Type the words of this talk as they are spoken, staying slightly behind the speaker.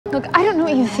Look, I don't know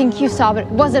what you think you saw, but it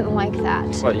wasn't like that.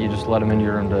 What, you just let him into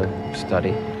your room to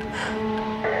study? Go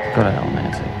to hell,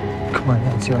 Nancy. Come on,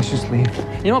 Nancy, let's just leave.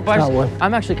 You know what, Bryce?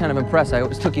 I'm actually kind of impressed. I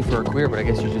always took you for a queer, but I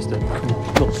guess you're just a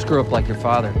little screw-up like your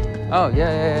father. Oh,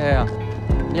 yeah.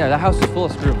 Yeah, that house is full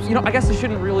of screw-ups. You know, I guess I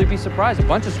shouldn't really be surprised. A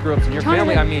bunch of screw-ups in your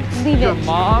family. I mean, your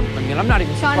mom. I mean, I'm not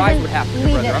even surprised what happened to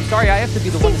your brother. I'm sorry I have to be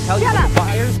the one to tell you the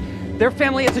buyers. Their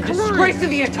family is a disgrace to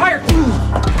the entire...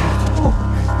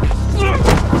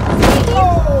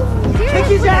 Kick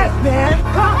his ass, man!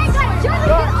 Just get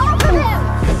off of him!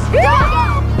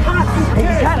 Hey,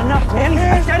 he's had enough, man.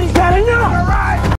 He's had enough!